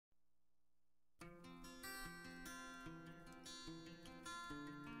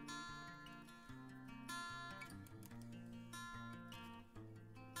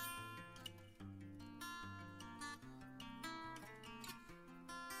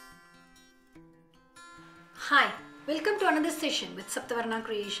Hi, welcome to another session with Saptavarna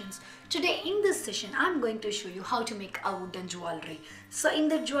Creations. Today in this session, I'm going to show you how to make a wooden jewelry. So in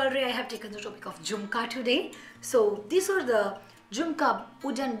the jewelry, I have taken the topic of Jumka today. So these are the Jumka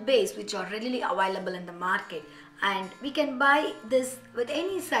wooden base which are readily available in the market. And we can buy this with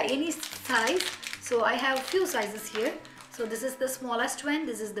any size. So I have few sizes here. So this is the smallest one,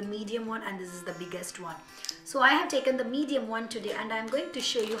 this is the medium one, and this is the biggest one. So I have taken the medium one today and I'm going to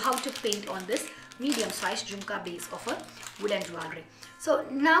show you how to paint on this medium size Jumka base of a wooden jewelry. So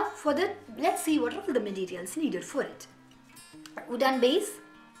now for that, let's see what are the materials needed for it. Wooden base,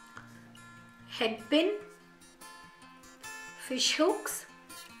 head pin, fish hooks,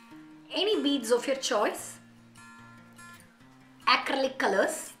 any beads of your choice, acrylic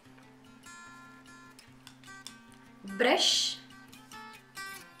colors, brush,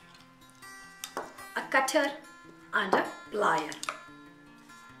 a cutter and a plier.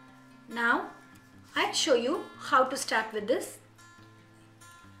 Now I'll show you how to start with this.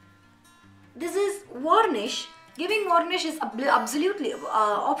 This is varnish. Giving varnish is absolutely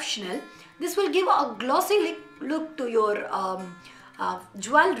optional. This will give a glossy look to your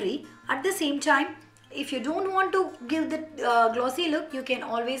jewelry. At the same time, if you don't want to give the glossy look, you can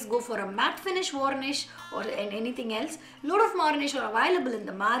always go for a matte finish varnish or anything else. Lot of varnish are available in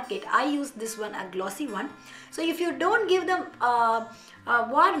the market. I use this one, a glossy one. So if you don't give them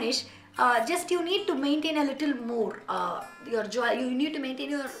varnish, just you need to maintain a little more you need to maintain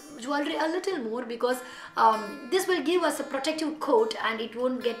your jewelry a little more, because this will give us a protective coat and it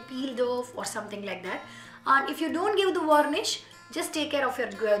won't get peeled off or something like that. And if you don't give the varnish, just take care of your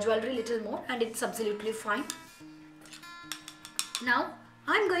jewelry a little more and it's absolutely fine. Now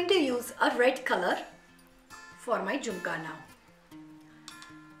I'm going to use a red color for my Jumka now.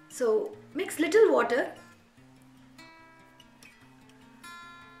 So mix little water.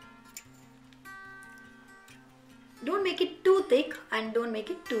 Don't make it too thick and don't make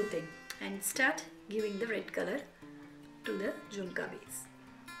it too thin, and start giving the red color to the Jumka base.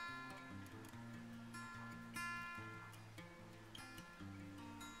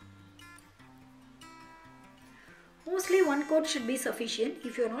 Mostly one coat should be sufficient.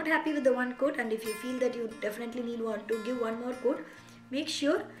 If you are not happy with the one coat and if you feel that you definitely need to give one more coat, make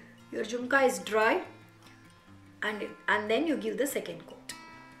sure your Jumka is dry and then you give the second coat.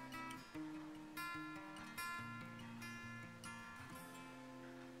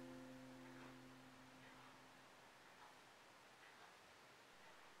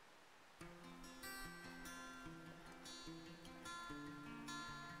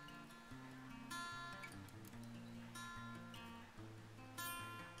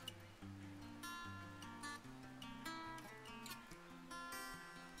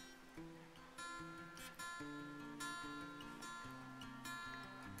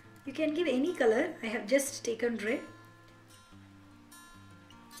 You can give any color. I have just taken red.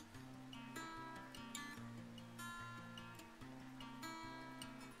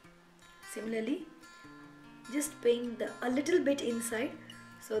 Similarly, just paint a little bit inside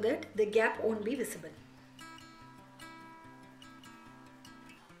so that the gap won't be visible.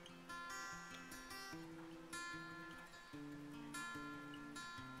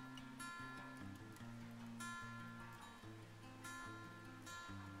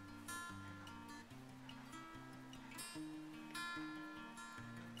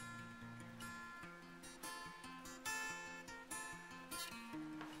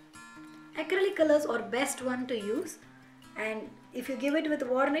 Acrylic colors are best one to use, and if you give it with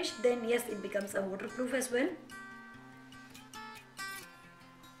varnish, then yes, it becomes a waterproof as well.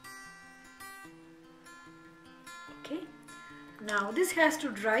 Okay, now this has to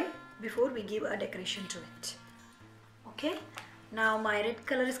dry before we give a decoration to it. Okay, now my red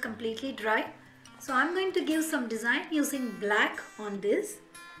color is completely dry, so I'm going to give some design using black on this.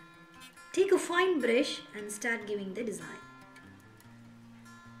 Take a fine brush and start giving the design.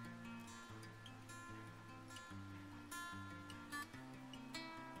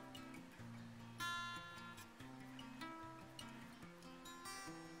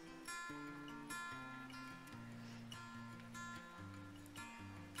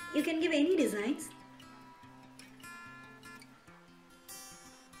 You can give any designs.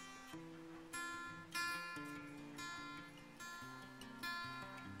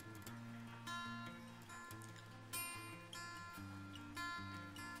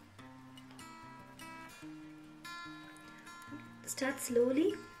 Start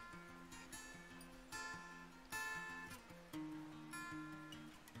slowly.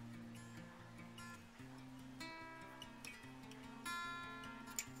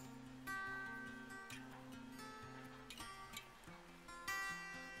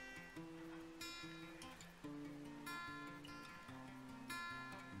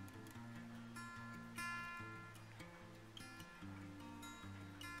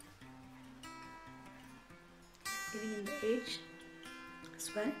 giving in the edge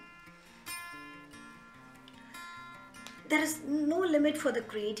as well. There is no limit for the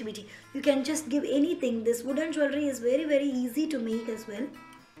creativity. You can just give anything. This wooden jewelry is very easy to make as well.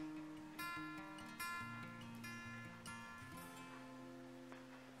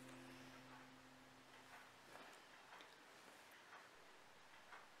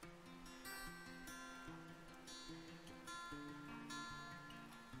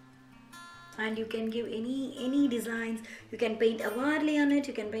 And you can give any designs. You can paint a Varli on it,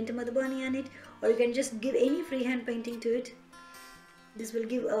 you can paint a Madhubani on it, or you can just give any freehand painting to it. This will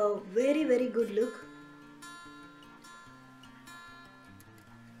give a very good look.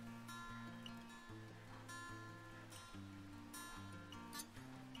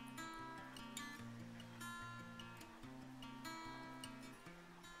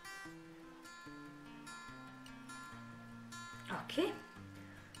 Okay.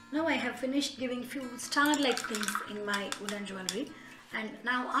 Now I have finished giving few star-like things in my wooden jewelry, and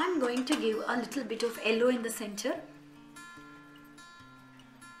now I'm going to give a little bit of yellow in the center.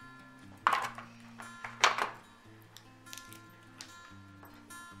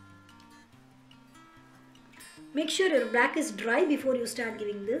 Make sure your black is dry before you start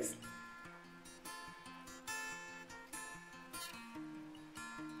giving this.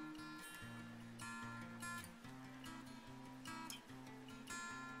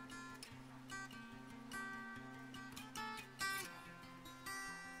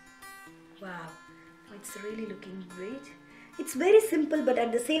 Wow, it's really looking great. It's very simple, but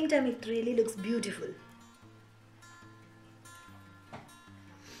at the same time it really looks beautiful.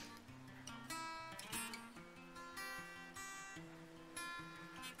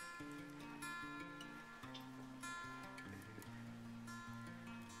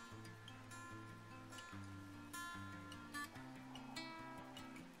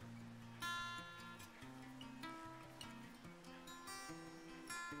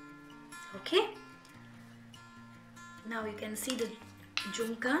 Okay, now you can see the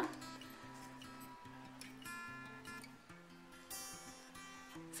jhumka.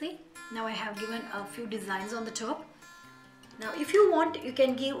 See, now I have given a few designs on the top. Now if you want, you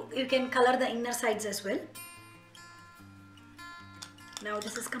can color the inner sides as well. Now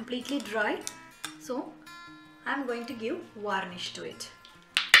this is completely dry, so I'm going to give varnish to it.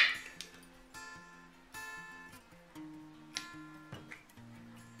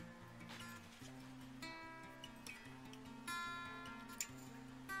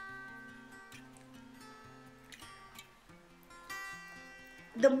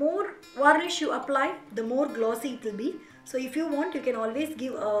 The more varnish you apply, the more glossy it will be. So if you want, you can always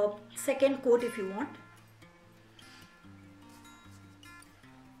give a second coat if you want.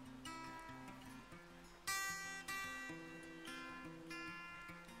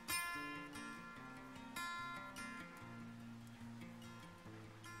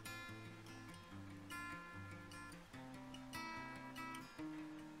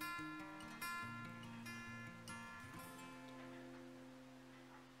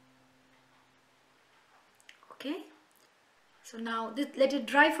 Okay, so now let it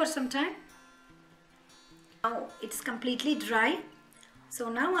dry for some time. Now it's completely dry. So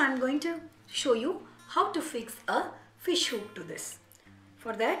now I'm going to show you how to fix a fish hook to this.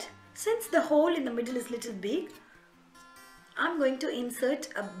 For that, since the hole in the middle is little big, I'm going to insert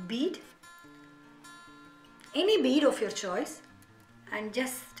a bead, any bead of your choice, and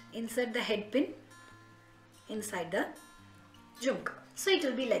just insert the head pin inside the jhumka. So it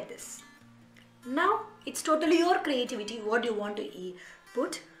will be like this. Now it's totally your creativity what you want to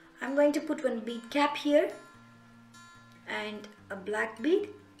put. I'm going to put one bead cap here and a black bead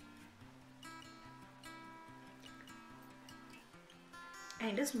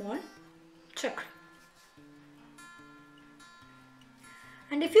and a small chakra.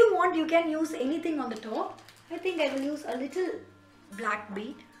 And if you want, you can use anything on the top. I think I will use a little black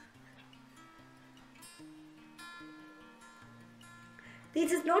bead.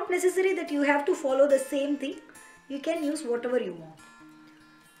 This is not necessary that you have to follow the same thing. You can use whatever you want.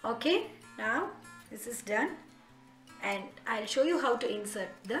 Okay, now this is done and I'll show you how to insert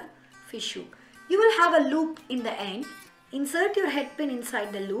the fish hook. You will have a loop in the end. Insert your head pin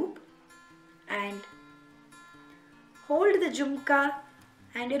inside the loop and hold the jhumka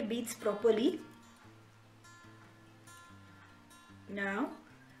and your beads properly. Now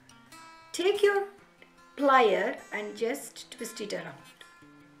take your plier and just twist it around.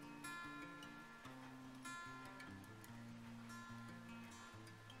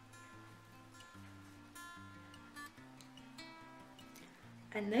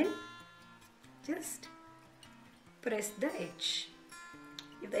 And then just press the edge.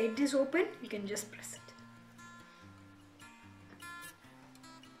 If the edge is open, you can just press it.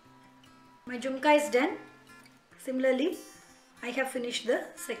 My jhumka is done. Similarly, I have finished the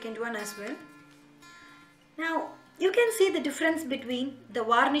second one as well. Now you can see the difference between the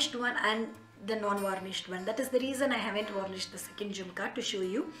varnished one and the non-varnished one. That is the reason I haven't varnished the second jhumka, to show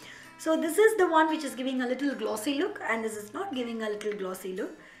you. So this is the one which is giving a little glossy look, and this is not giving a little glossy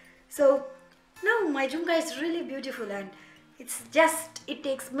look. So now my jhumka is really beautiful, and it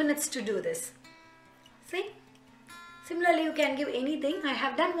takes minutes to do this. See? Similarly, you can give anything. I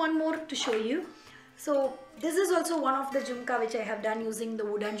have done one more to show you. So this is also one of the jhumka which I have done using the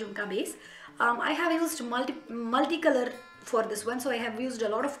wooden jhumka base. I have used multicolor for this one, so I have used a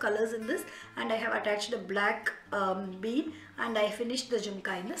lot of colors in this, and I have attached a black bead, and I finished the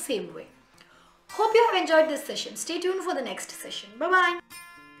jhumka in the same way. Hope you have enjoyed this session. Stay tuned for the next session. Bye bye.